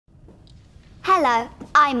Hello,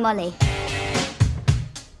 I'm Molly.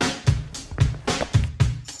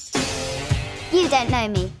 You don't know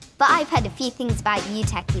me, but I've heard a few things about you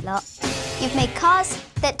techie lot. You've made cars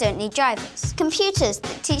that don't need drivers, computers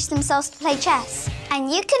that teach themselves to play chess, and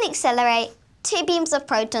you can accelerate 2 beams of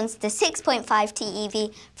protons to 6.5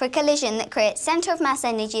 TeV for a collision that creates centre of mass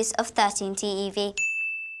energies of 13 TeV.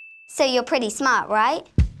 So you're pretty smart, right?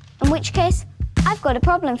 In which case, I've got a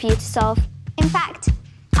problem for you to solve. In fact,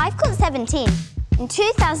 I've got 17. In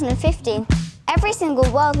 2015, every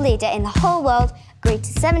single world leader in the whole world agreed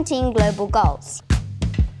to 17 global goals.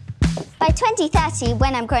 By 2030,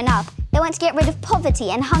 when I'm grown up, they want to get rid of poverty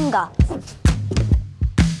and hunger,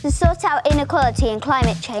 to sort out inequality and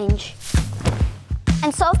climate change,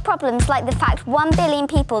 and solve problems like the fact 1 billion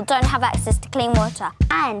people don't have access to clean water,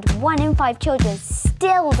 and 1 in 5 children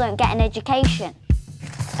still don't get an education.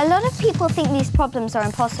 A lot of people think these problems are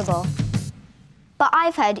impossible. But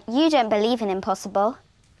I've heard you don't believe in impossible.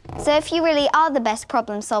 So if you really are the best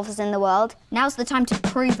problem solvers in the world, now's the time to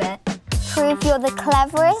prove it. Prove you're the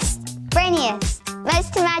cleverest, brainiest,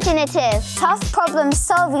 most imaginative, tough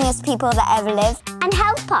problem-solvingest people that ever lived, and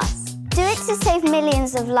help us. Do it to save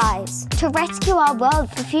millions of lives, to rescue our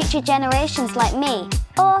world for future generations like me.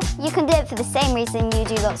 Or you can do it for the same reason you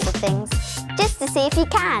do lots of things, just to see if you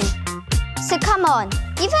can. So come on,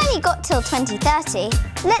 you've only got till 2030.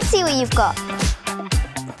 Let's see what you've got.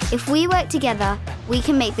 If we work together, we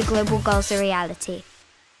can make the global goals a reality.